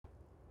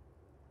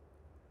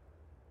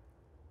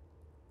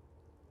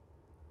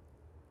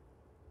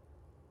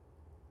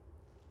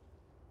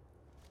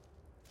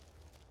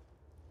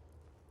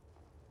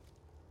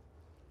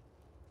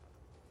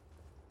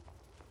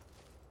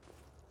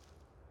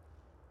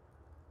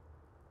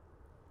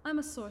I'm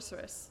a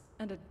sorceress,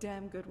 and a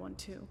damn good one,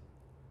 too.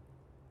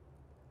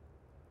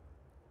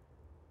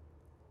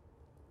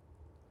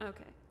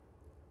 Okay.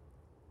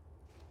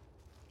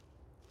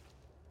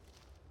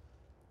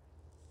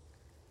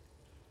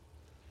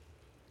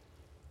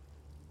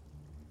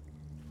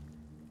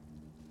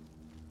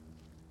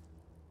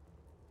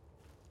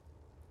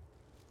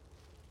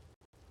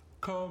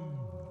 Come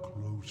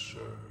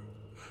closer,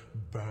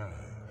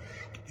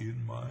 bask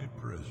in my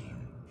presence.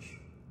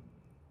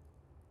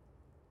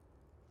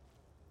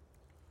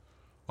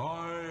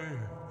 I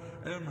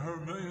am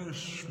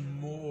Hermaeus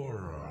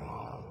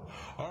Mora.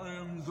 I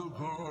am the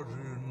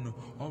guardian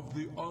of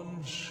the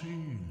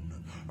unseen,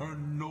 a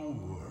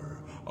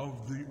knower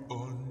of the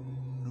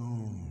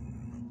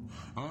unknown.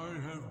 I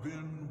have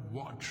been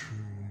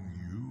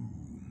watching you,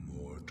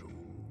 mortal.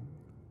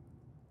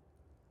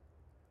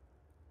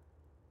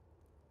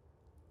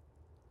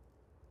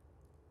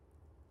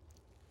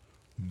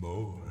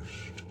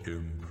 Most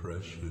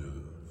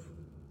impressive.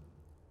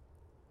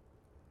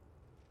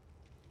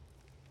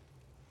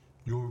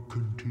 Your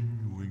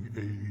continuing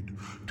aid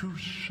to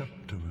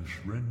Septimus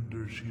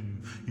renders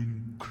him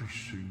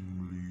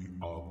increasingly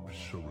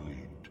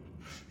obsolete.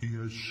 He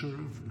has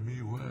served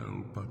me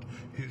well, but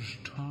his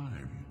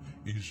time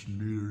is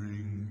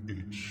nearing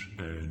its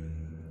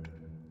end.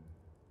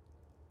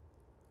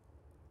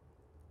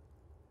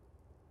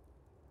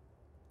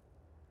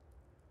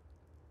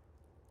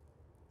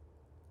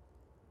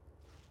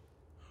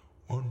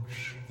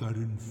 Once that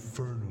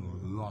infernal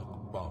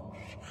lockbox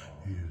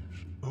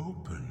is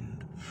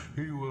opened,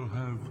 he will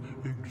have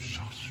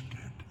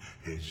exhausted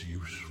his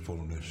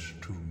usefulness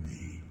to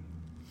me.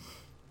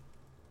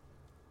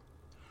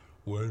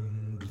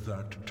 When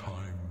that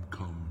time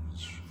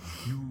comes,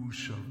 you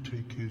shall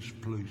take his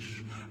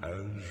place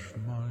as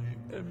my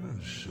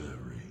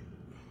emissary.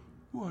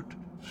 What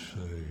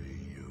say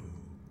you?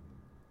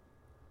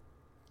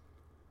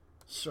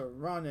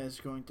 Serana is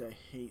going to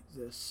hate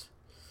this.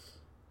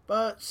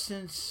 But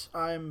since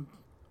I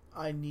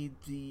need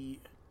the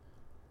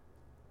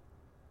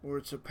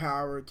words of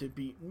power to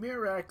beat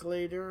Mirak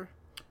later,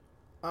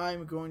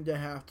 I'm going to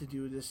have to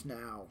do this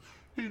now.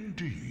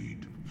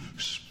 Indeed.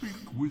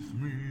 Speak with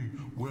me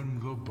when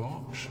the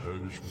box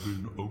has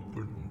been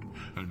opened,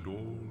 and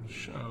all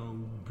shall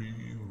be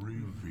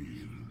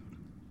revealed.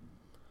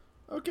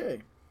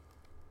 Okay.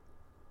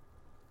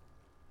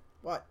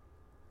 What?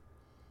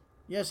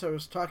 Yes, I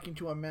was talking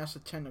to a mass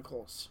of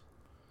tentacles.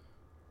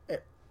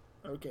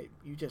 Okay,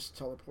 you just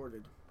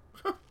teleported.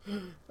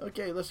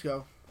 Okay, let's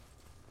go.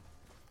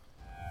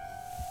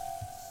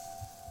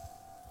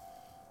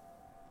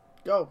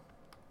 Go.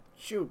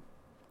 Shoot.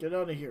 Get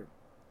out of here.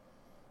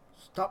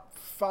 Stop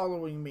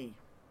following me.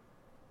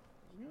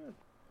 Yeah.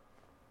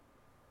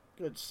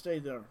 Good, stay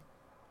there.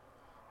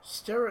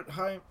 Stare at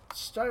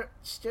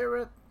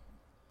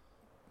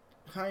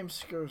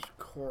Heimsker's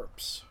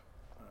corpse.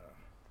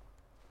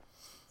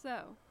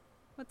 So,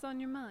 what's on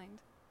your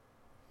mind?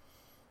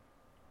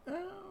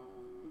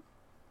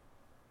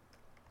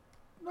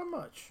 Not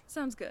much.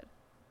 Sounds good.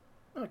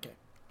 Okay.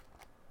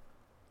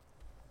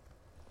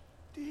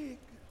 Dig,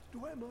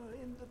 dweller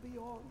in the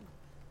beyond.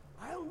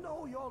 I'll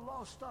know your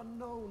lost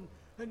unknown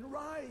and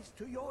rise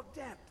to your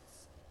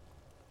depths.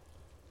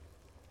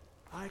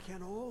 I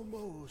can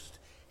almost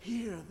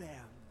hear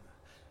them.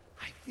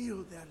 I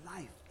feel their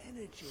life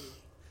energy.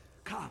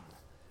 Come,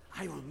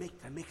 I will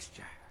make the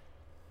mixture.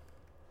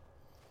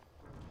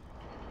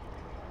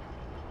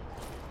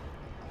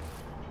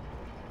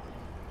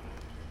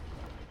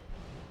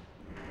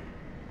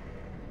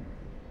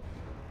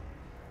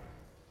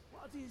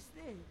 What is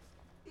this?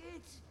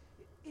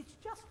 It's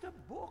just a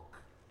book.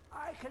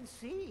 I can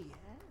see.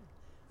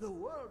 The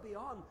world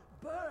beyond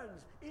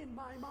burns in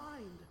my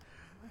mind.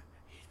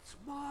 It's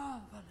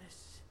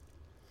marvelous.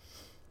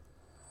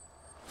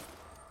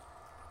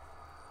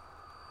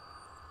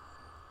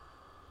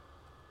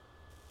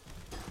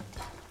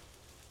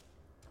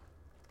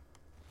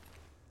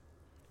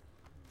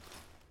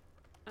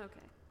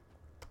 Okay.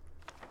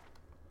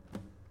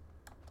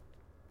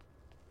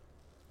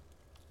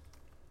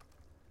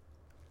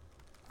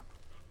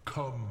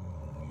 Come,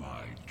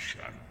 my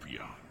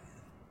champion.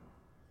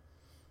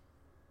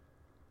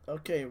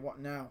 Okay, what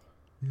now?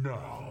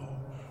 Now,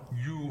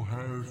 you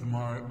have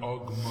my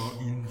Agma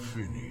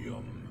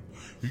Infinium.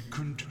 It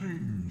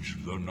contains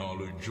the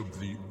knowledge of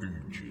the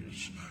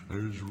ages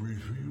as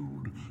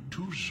revealed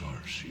to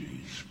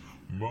Xarxes,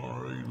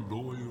 my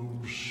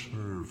loyal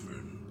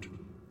servant.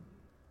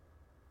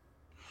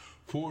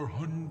 For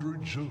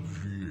hundreds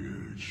of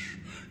years,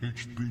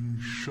 it's been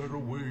shut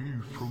away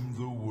from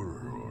the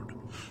world.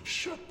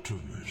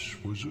 Septimus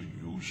was a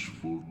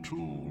useful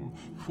tool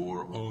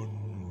for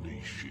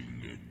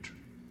unleashing it.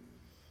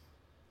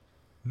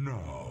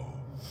 Now,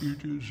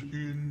 it is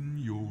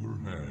in your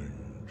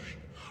hands.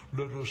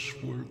 Let us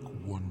work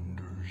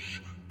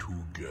wonders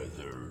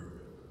together.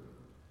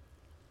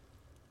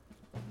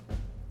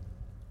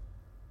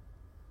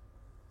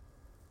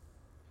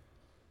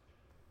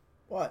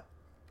 What?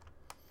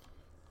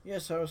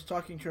 Yes, I was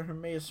talking to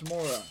Hermaeus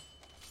Mora.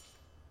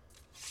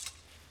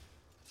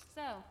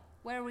 So,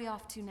 we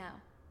off to now?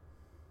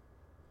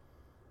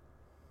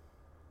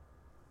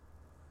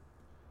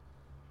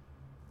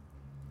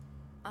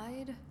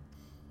 I'd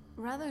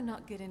rather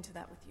not get into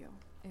that with you,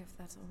 if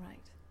that's all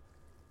right.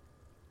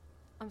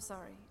 I'm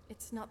sorry.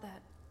 It's not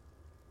that.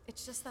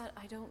 It's just that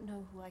I don't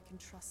know who I can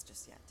trust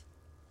just yet.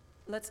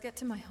 Let's get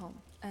to my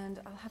home,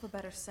 and I'll have a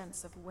better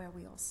sense of where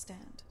we all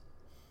stand.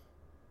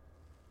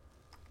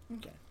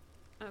 Okay.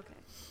 Okay.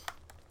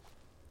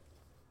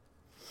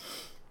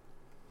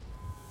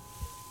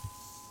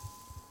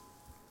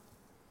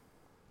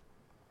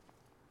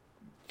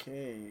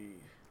 Okay.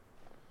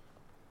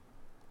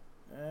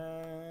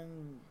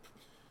 And...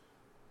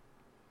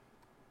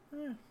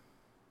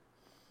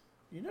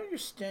 You know you're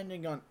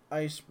standing on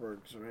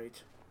icebergs,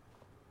 right?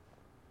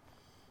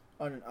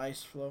 On an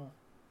ice floe.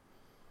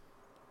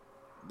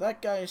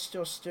 That guy is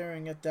still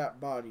staring at that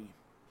body.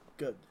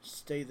 Good.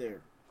 Stay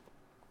there.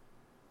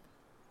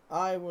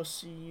 I will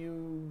see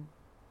you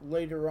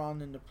later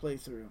on in the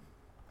playthrough.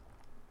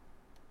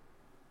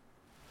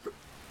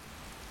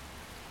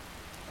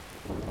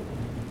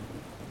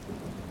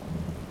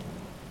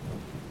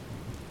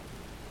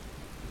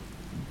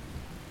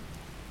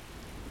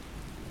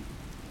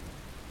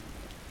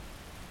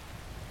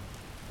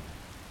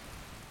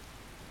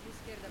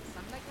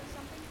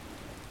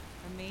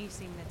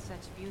 Amazing that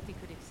such beauty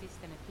could exist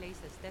in a place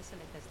as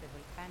desolate as the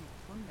volcanic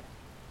tundra.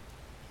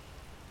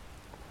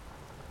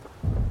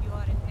 You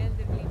are in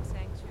Eldergleam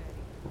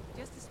Sanctuary.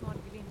 Just a small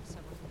glimpse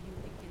of what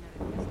beauty can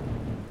represent.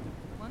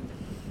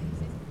 Wonderful place,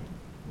 isn't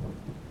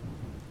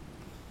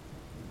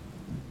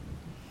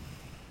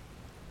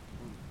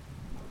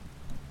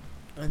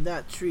it? And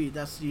that tree,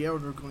 that's the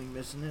Eldergleam,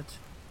 isn't it?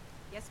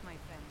 Yes, my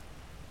friend.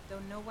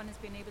 Though no one has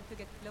been able to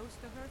get close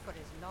to her for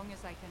as long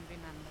as I can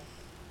remember.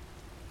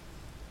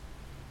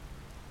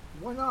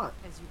 Why not?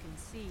 As you can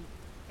see,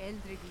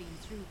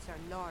 Eldergleam's roots are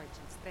large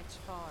and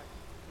stretch far,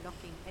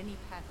 blocking any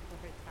path to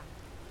her track.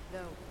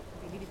 Though,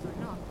 believe it or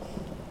not,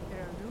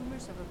 there are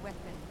rumors of a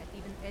weapon that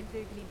even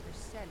Eldergleam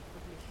herself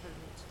would lift her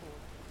roots for,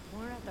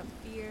 more out of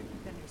fear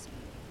than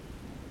respect.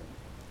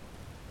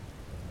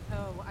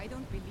 Oh, I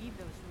don't believe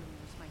those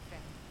rumors, my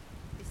friend.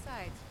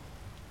 Besides,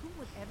 who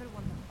would ever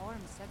want to harm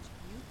such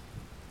beauty?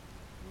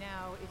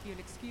 Now, if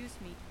you'll excuse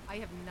me,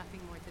 I have nothing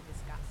more to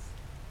discuss.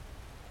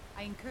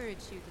 I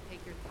encourage you to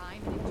take your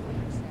time and enjoy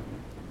yourself.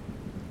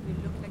 You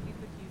look like you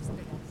could use the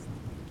rest.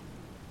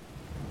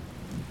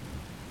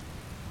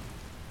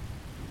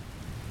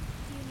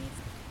 Do you need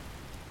some...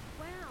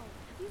 Wow,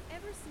 have you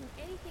ever seen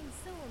anything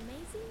so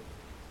amazing?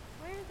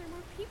 Why are there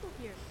more people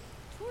here?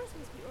 Tours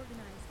must be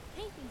organized,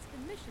 paintings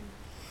commissioned.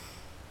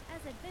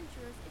 As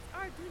adventurers, it's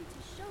our duty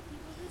to show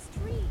people this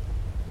tree.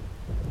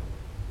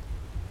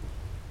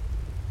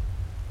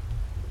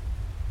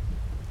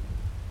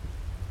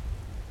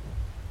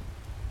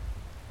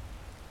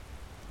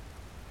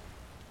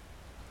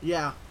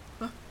 Yeah.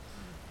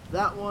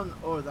 That one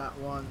or that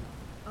one.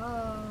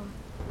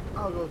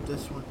 I'll go with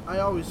this one. I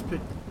always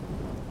pick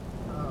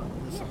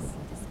this Yes, one.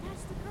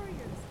 dispatch the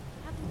couriers.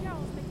 Have the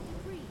Jarls make a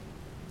decree.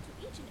 To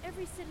each and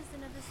every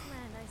citizen of this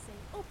land, I say,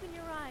 open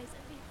your eyes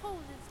and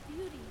behold its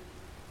beauty.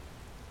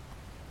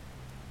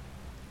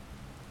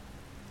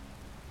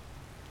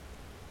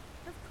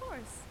 Of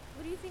course.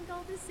 What do you think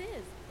all this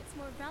is? It's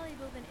more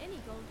valuable than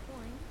any gold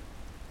coin.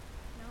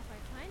 Now, if I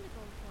find a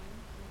gold coin,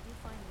 and I do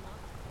find a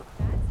lot,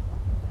 that's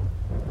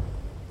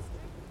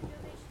straight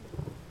donation.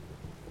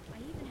 I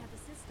even have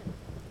a system.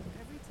 For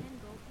every 10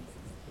 gold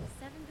pieces,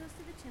 7 goes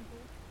to the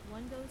temple,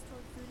 1 goes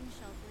toward food and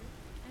shelter,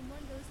 and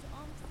 1 goes to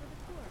alms for the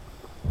poor.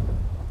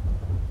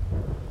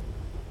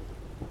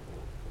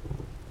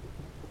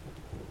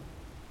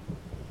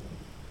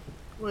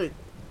 Wait.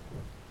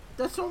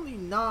 That's only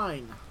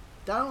 9.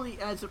 That only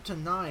adds up to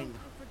 9. I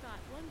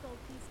forgot. 1 gold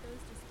piece goes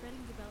to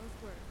spreading DeathBelle's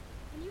word.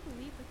 Can you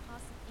believe the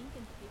cost of ink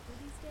and paper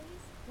these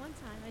days? One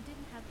time I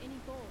didn't have any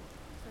gold,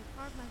 so I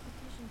carved my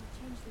petition to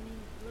change the name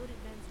of Bloated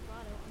Man's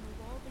Grotto on the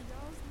wall of the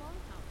Jarl's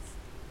longhouse.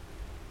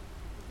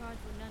 The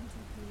guards were none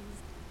too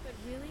pleased. But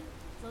really?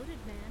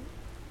 Bloated Man?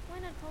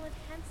 Why not call it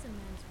Handsome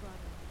Man's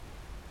Grotto?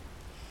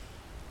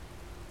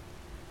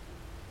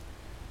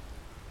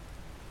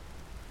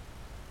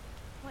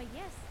 Why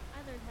yes,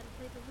 I learned how to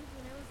play the lute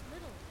when I was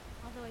little,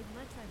 although I'd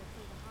much rather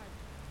play the harp.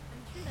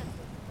 I'm sure that's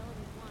what DeathBelle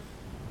would want.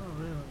 Oh,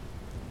 really?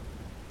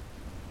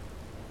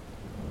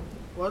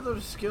 What other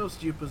skills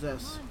do you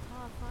possess? Ma and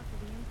Pa fought for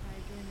the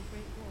Empire during the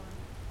Great War.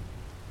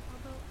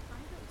 Although I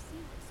don't see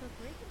what's so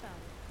great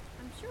about it.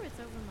 I'm sure it's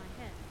over my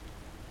head.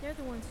 They're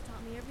the ones who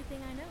taught me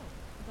everything I know.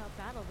 About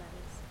battle, that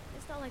is.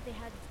 It's not like they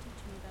had to teach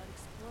me about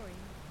exploring.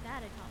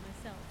 That I taught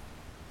myself.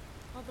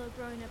 Although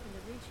growing up in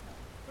the Reach Hill,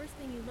 first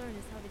thing you learn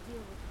is how to deal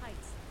with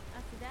heights.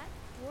 After that,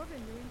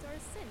 dwarven ruins are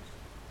a cinch.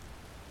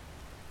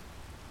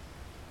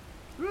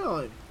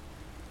 Really?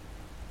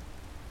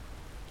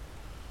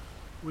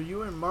 Were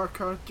you in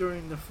Markarth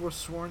during the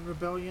Forsworn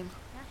Rebellion?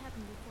 That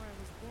happened before I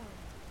was born.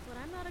 But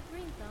I'm not a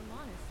green thumb,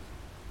 honest.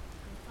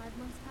 I'm 5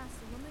 months past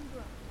a woman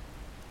grown.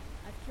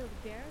 I've killed a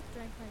bear,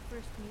 drank my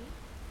first mead,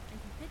 and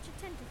can pitch a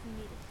tent if you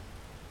need it.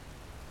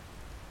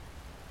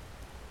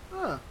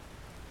 Huh.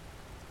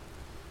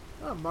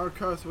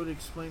 Markarth would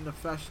explain the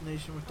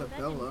fascination with Oh, the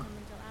that didn't Bella. come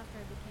until after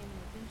I became an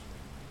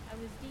adventurer. I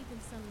was deep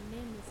in some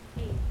nameless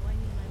cave,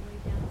 winding my way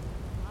down to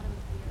the bottom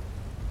of the earth.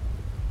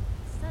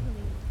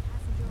 Suddenly, the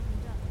passage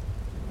opened up,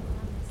 and I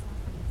found myself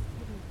in this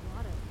hidden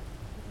grotto,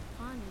 with a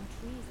pond and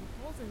trees and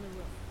holes in the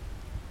roof.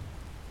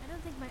 I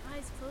don't think my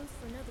eyes closed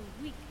for another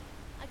week.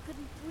 I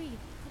couldn't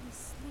breathe, couldn't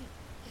sleep.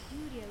 The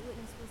beauty I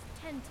witnessed was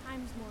 10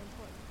 times more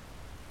important.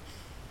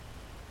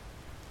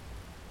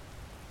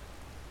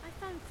 I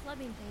found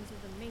clubbing things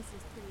with a mace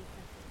is pretty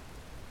effective,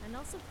 and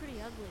also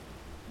pretty ugly.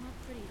 Not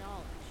pretty at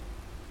all, actually.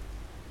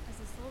 As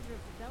a soldier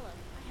of DeathBelle,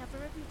 I have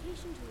a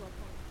reputation to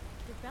uphold.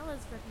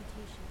 DeathBelle's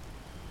reputation.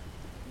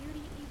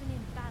 Beauty, even in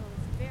battle,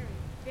 is very,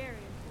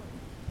 very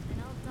important, and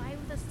I'll die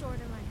with a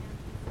sword in my hand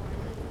before I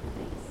live with a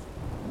mace.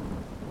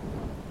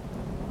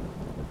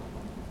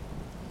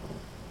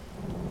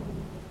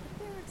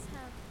 The barracks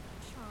have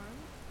charm,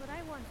 but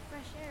I want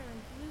fresh air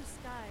and blue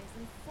skies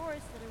and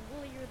forests that are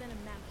woollier than a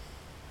mammoth.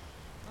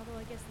 Although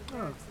I guess the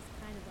barracks is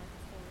kind of like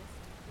a forest.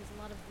 There's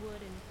a lot of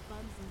wood and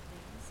bugs and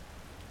things.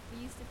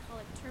 We used to call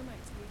it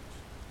termites reach.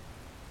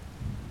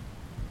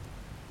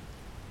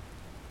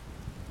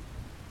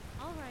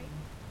 All right.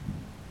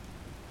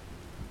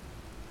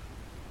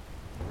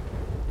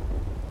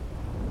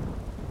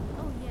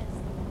 Oh yes,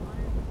 the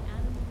water, the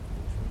animals,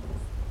 the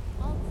trees,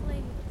 all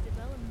playing with the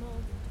DeathBelle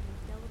mold into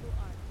indelible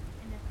art.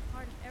 And at the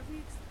heart of every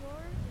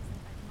explorer is an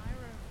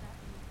admirer of that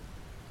beauty.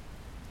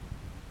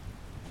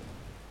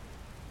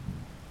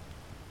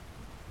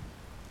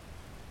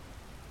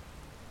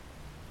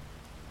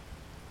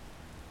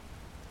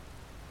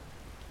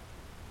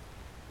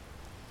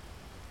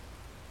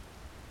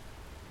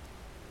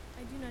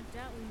 I do not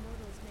doubt we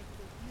mortals make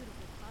for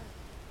beautiful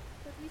pottery,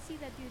 but we see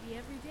that beauty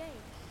every day.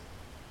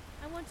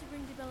 I want to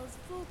bring DeathBelle's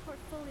full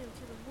portfolio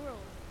to the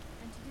world,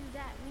 and to do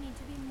that we need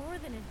to be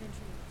more than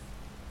adventurers.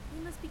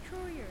 We must be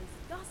couriers,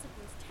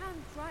 gossipers,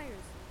 town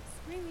criers,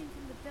 screaming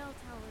from the bell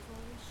towers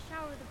while we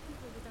shower the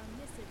people with our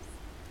missives.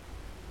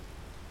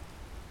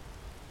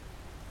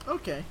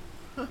 Okay.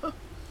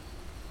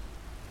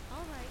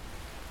 All right.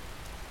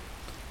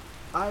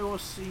 I will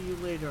see you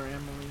later,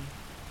 Emily.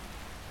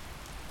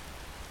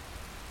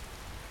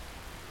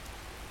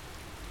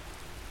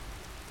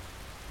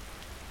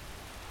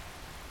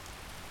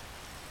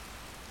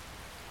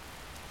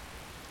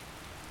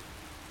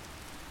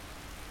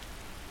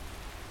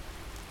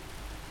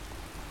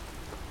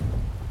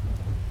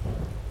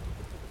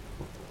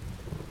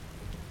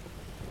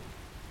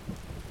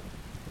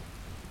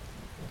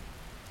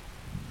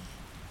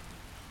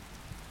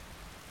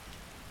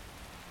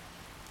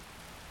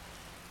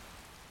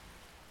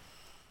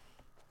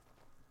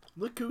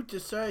 Look who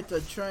decided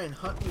to try and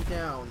hunt me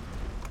down.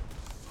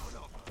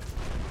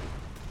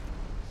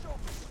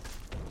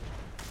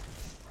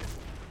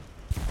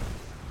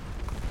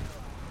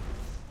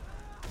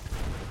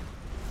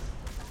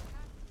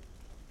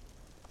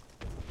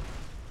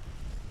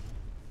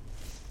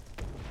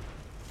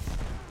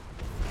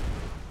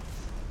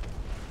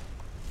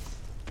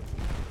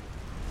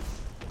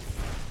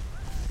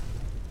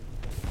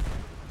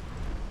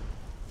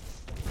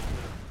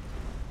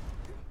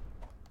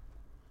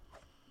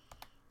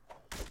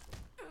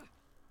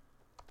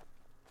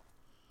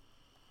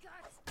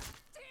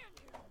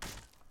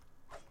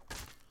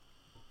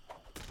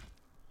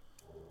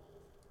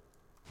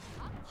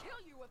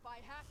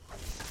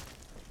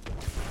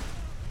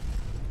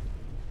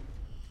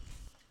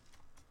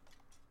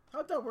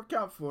 How'd that work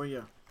out for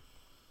you?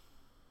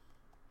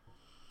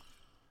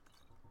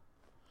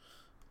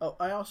 Oh,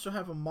 I also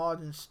have a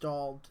mod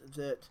installed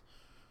that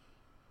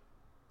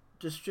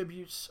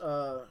distributes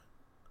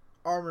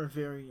armor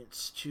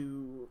variants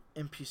to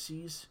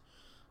NPCs.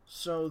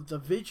 So the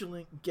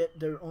Vigilant get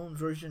their own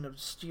version of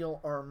steel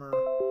armor.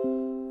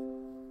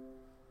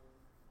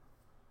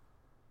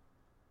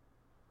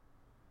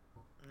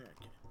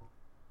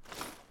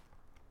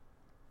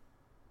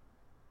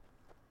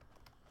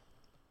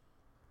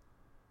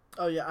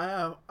 Oh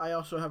yeah, I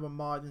also have a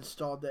mod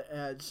installed that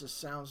adds the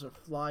sounds of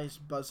flies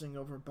buzzing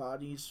over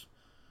bodies,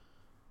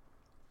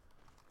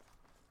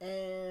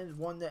 and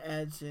one that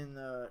adds in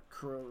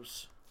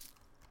crows.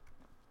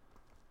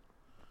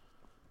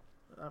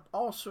 I'm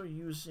also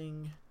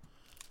using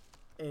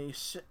a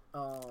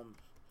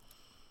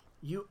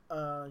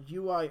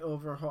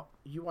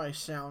UI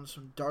sounds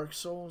from Dark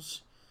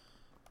Souls.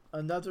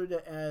 Another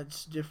that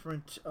adds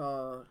different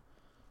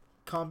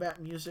combat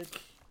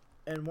music,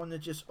 and one that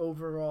just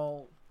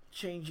overall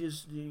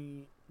changes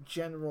the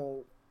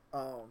general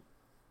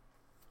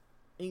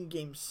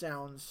in-game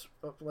sounds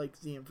of like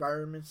the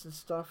environments and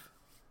stuff.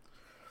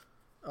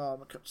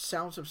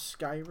 Sounds of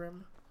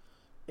Skyrim.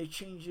 It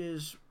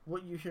changes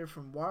what you hear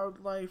from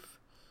wildlife,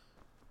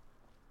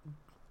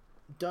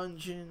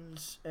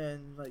 dungeons,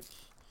 and like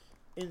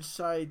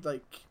inside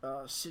like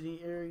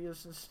city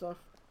areas and stuff.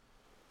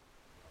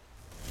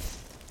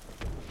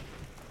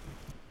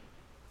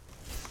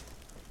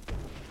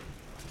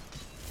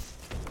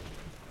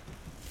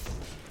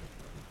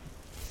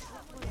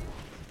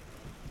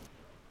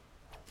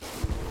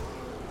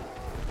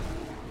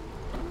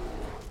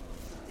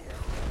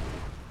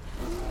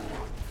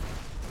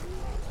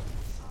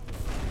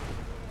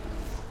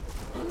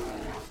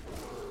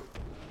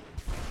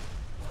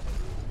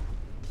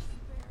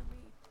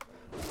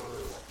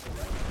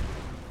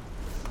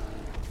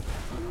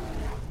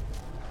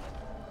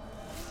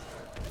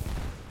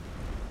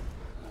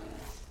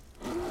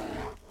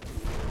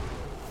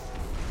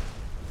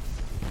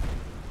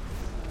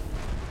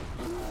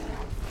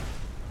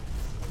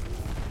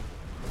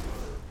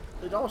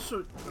 It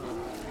also...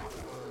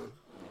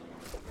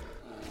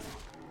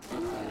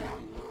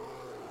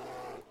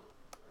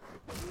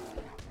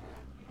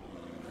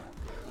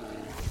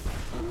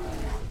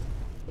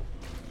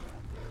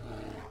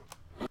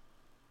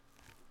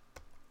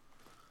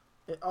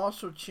 It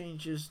also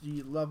changes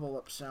the level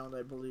up sound,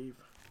 I believe.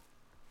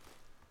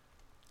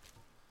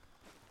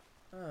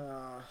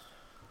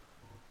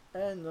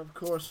 And of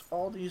course,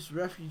 all these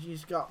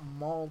refugees got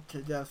mauled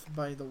to death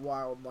by the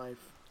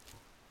wildlife.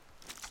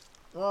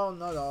 Well,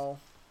 not all.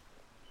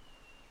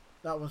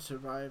 That one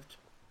survived.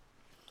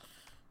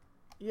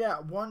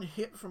 Yeah, one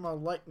hit from a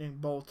lightning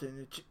bolt and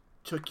it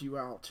took you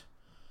out.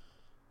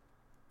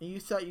 And you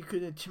thought you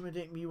could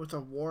intimidate me with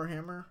a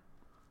warhammer?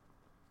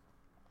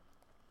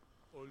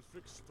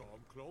 Ulfric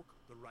Stormcloak,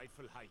 the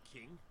rightful High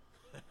King?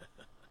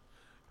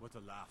 What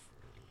a laugh.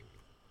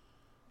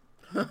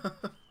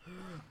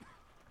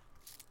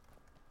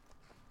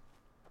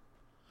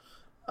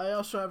 I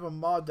also have a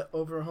mod that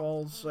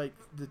overhauls like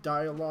the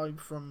dialogue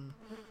from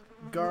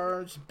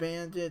guards,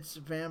 bandits,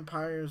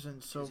 vampires,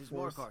 and so This is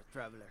forth. Morkart,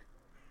 traveler.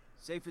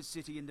 Safest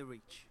city in the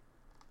Reach.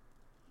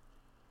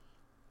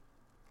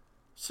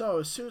 So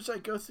as soon as I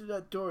go through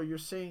that door, you're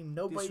saying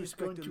nobody's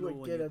Disrespect going the to law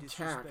and get you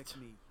attacked. disrespect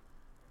me.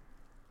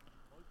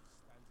 All this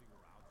standing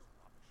around is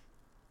rubbish.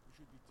 We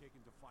should be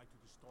taking the fight to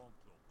the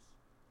Stormcloaks.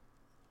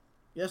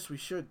 Yes, we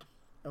should,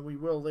 and we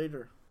will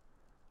later.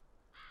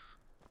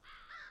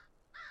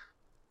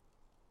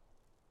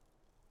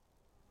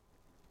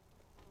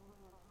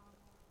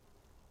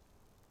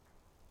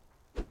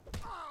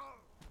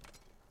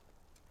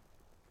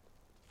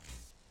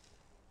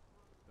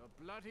 The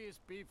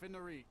bloodiest beef in the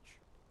Reach.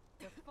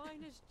 The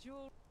finest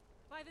jewel.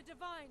 By the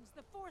divines,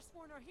 the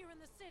Forsworn are here in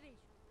the city.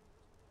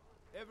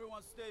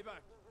 Everyone stay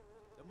back.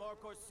 The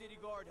Morkart City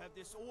Guard have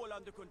this all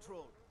under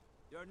control.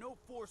 There are no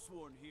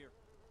Forsworn here.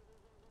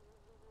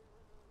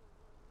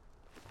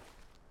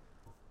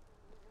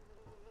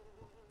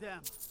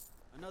 Damn.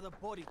 Another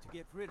body to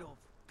get rid of.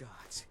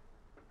 Gods.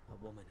 A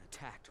woman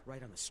attacked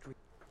right on the street.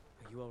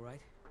 Are you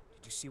alright?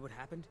 Did you see what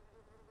happened?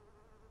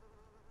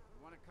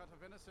 You want a cut of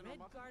venison or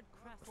mutton? Redguard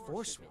Craftsman.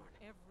 Forsworn?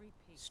 Every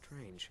piece.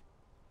 Strange.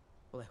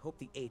 Well, I hope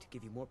the Eight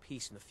give you more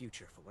peace in the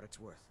future for what it's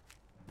worth.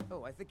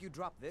 Oh, I think you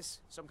dropped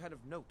this. Some kind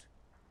of note.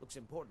 Looks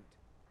important.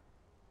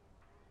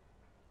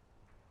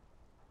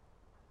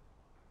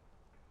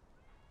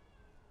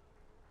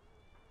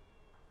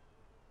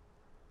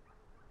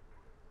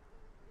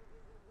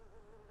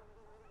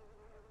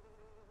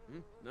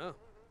 No.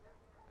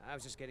 I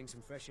was just getting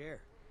some fresh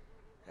air.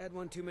 Had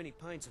one too many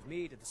pints of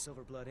mead at the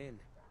Silver Blood Inn.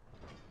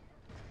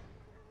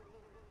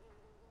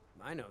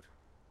 My note?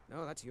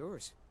 No, that's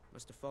yours.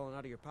 Must have fallen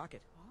out of your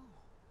pocket. Oh.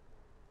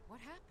 What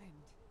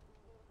happened?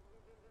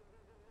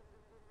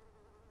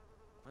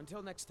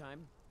 Until next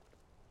time.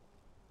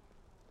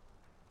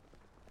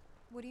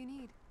 What do you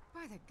need?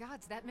 By the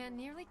gods, that man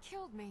nearly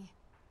killed me.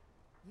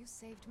 You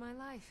saved my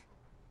life.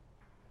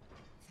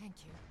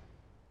 Thank you.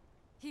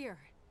 Here.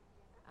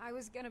 I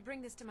was gonna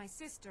bring this to my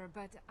sister,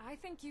 but I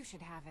think you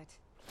should have it.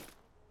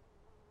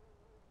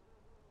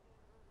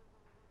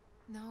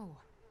 No.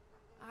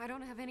 I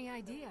don't have any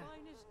idea.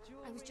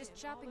 I was just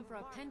shopping for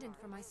a pendant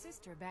for my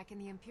sister back in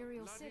the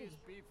Imperial City.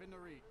 Bloodiest beef in the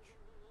Reach.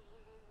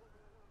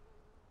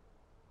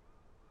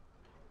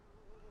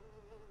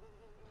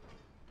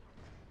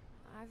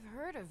 I've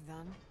heard of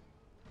them.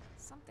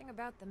 Something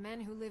about the men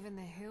who live in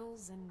the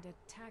hills and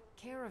attack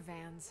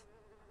caravans.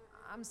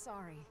 I'm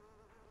sorry.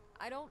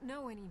 I don't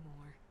know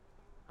anymore.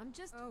 I'm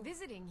just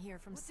visiting here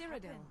from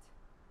Cyrodiil.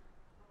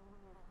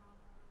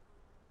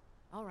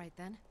 All right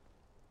then.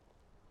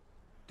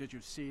 Did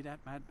you see that,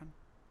 madman?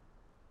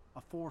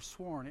 A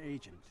Forsworn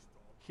agent,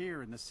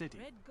 here in the city.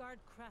 Redguard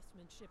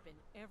craftsmanship in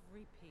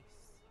every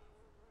piece.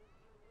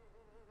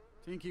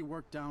 Think he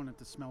worked down at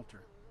the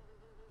smelter.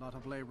 A lot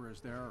of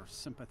laborers there are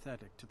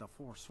sympathetic to the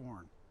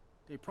Forsworn.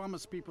 They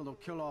promise people they'll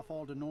kill off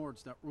all the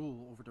Nords that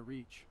rule over the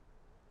Reach.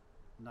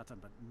 Nothing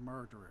but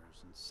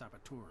murderers and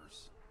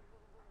saboteurs.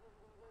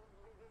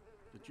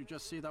 Did you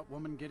just see that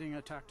woman getting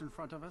attacked in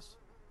front of us?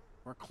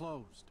 We're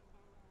closed.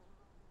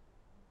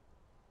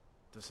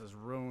 This has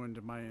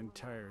ruined my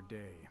entire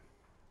day.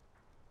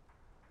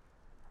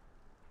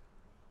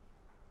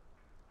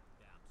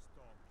 Damn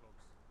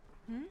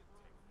Stormcloaks. Hmm?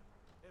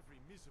 Every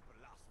miserable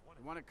last one.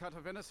 You want a cut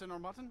of venison or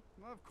mutton?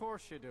 Well, of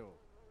course you do.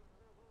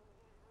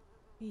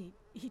 He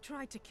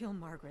tried to kill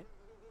Margaret,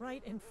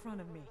 right in front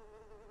of me.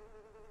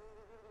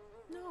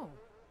 No.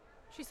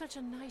 She's such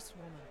a nice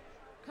woman.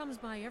 Comes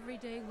by every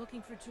day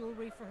looking for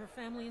jewelry for her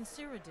family in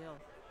Cyrodiil.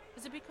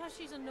 Is it because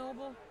she's a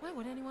noble? Why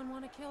would anyone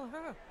want to kill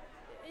her?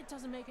 It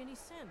doesn't make any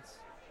sense.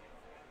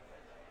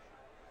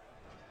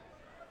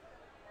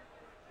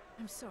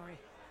 I'm sorry.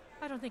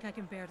 I don't think I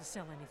can bear to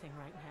sell anything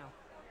right now.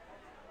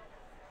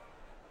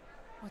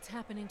 What's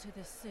happening to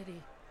this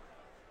city?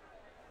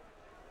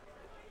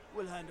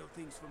 We'll handle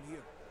things from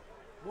here.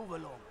 Move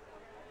along.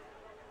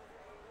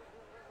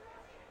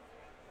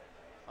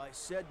 I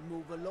said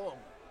move along.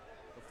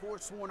 The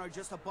Forsworn are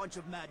just a bunch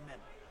of madmen.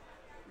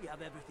 We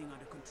have everything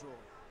under control.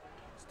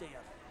 Stay out of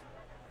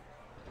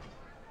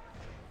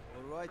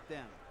it. Fight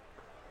them.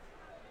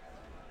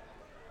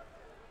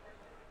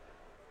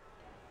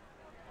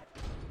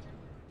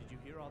 Did you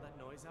hear all that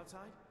noise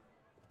outside?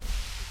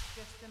 It's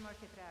just the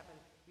market rabble.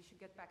 We should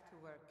get back to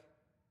work.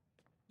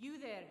 You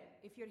there,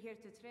 if you're here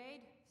to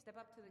trade, step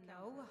up to the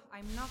counter. No,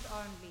 I'm not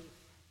Arnleaf.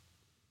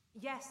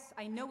 Yes,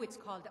 I know it's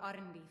called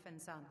Arnleaf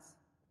and Sons.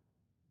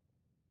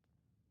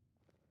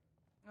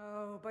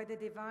 Oh, by the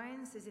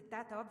divines, is it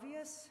that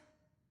obvious?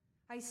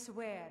 I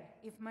swear,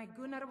 if my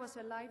Gunnar was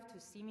alive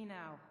to see me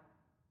now.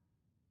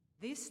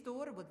 This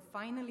store would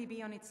finally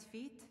be on its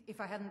feet if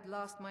I hadn't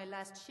lost my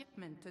last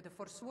shipment to the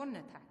Forsworn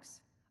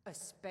attacks. A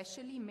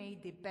specially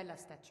made DeathBelle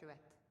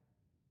statuette.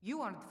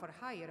 You aren't for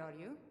hire, are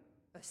you?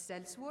 A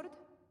sellsword?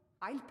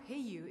 I'll pay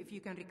you if you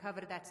can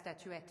recover that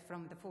statuette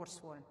from the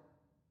Forsworn.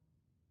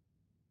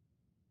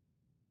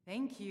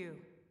 Thank you.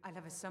 I'll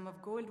have a sum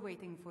of gold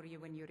waiting for you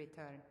when you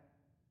return.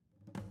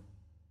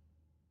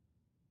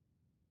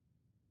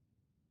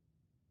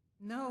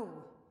 No,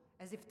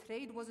 as if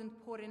trade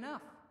wasn't poor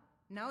enough.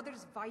 Now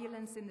there's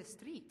violence in the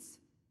streets.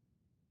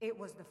 It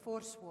was the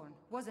Forsworn,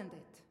 wasn't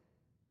it?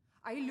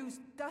 I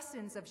lose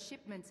dozens of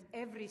shipments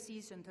every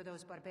season to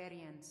those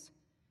barbarians.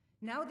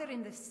 Now they're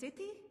in the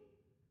city?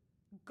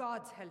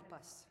 Gods help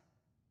us.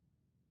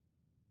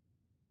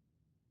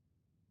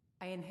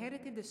 I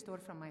inherited the store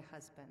from my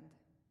husband.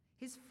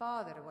 His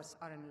father was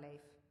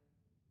Arnleif.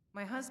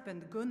 My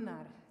husband,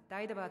 Gunnar,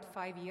 died about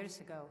 5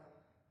 years ago.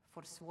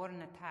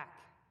 Forsworn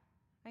attack.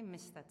 I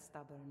miss that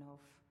stubborn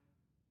oaf.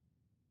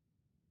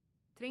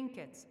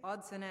 Trinkets,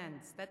 odds and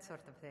ends, that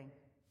sort of thing.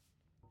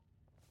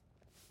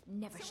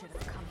 Never should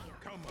have come here.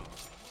 Come on.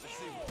 Let's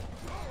see.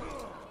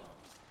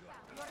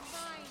 You're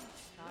mine!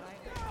 All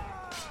right.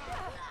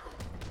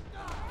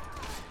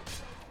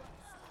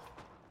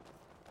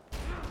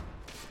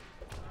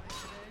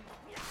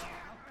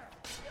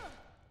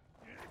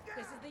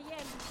 This is the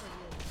end for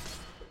you.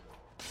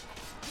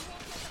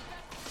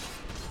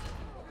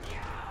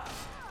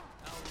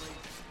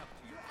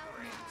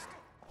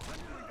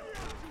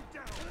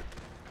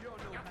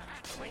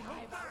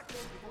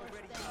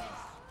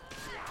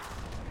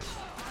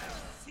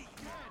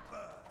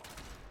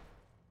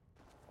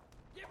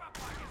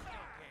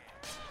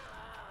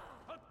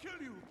 I'll kill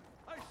you!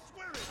 I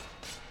swear it!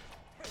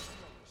 There's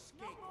no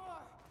escape. No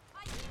more! I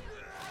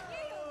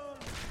yield!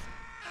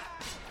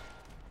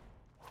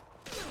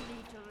 You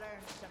need to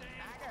learn some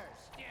manners.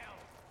 Still!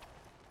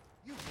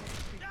 You can't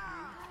be free.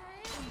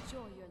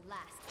 Enjoy your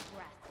last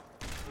breath.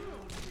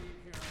 You'll leave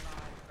here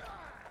alive.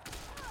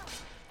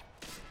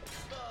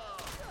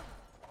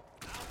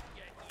 I'll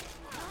get you.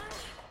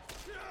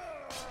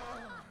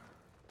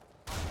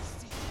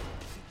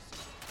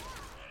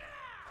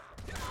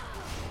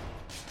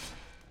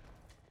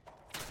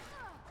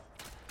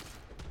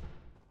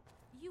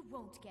 You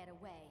won't get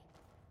away.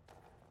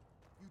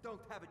 You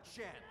don't have a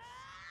chance.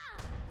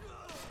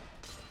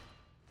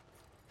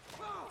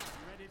 You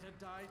ready to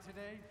die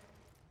today?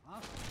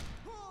 Huh?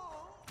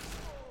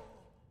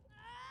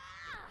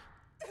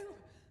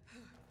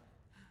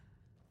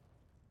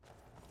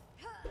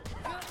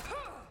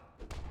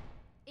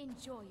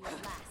 Enjoy your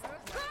last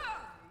breath.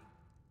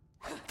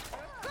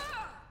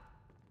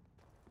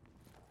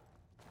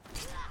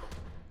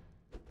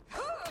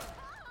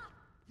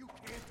 You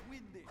can't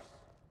win this.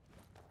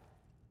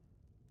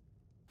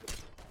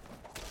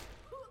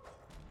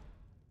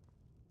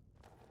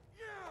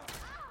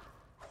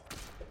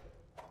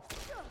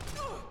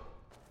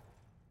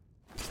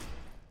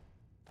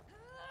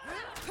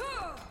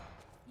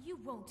 You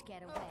won't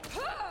get away.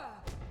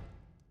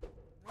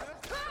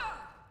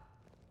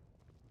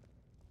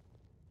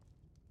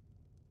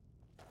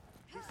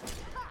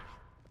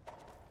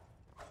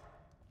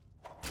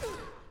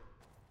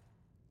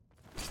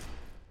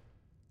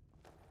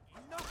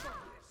 Enough of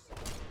this.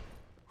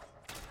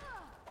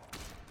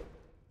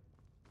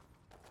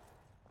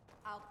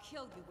 I'll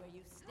kill you where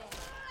you stand.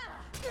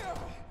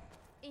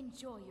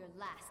 Enjoy your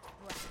last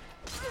breath.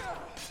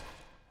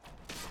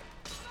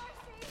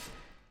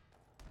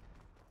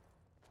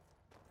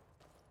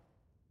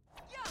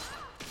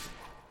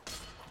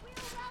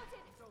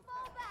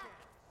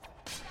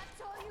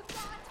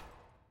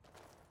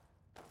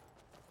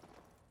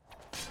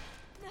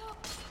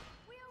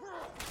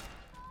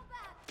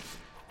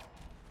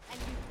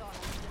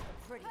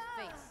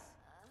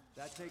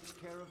 That takes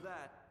care of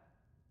that.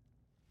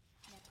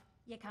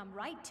 You come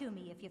right to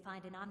me if you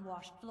find an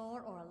unwashed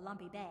floor or a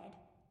lumpy bed.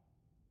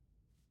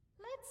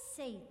 Let's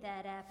sate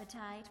that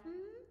appetite,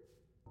 hmm?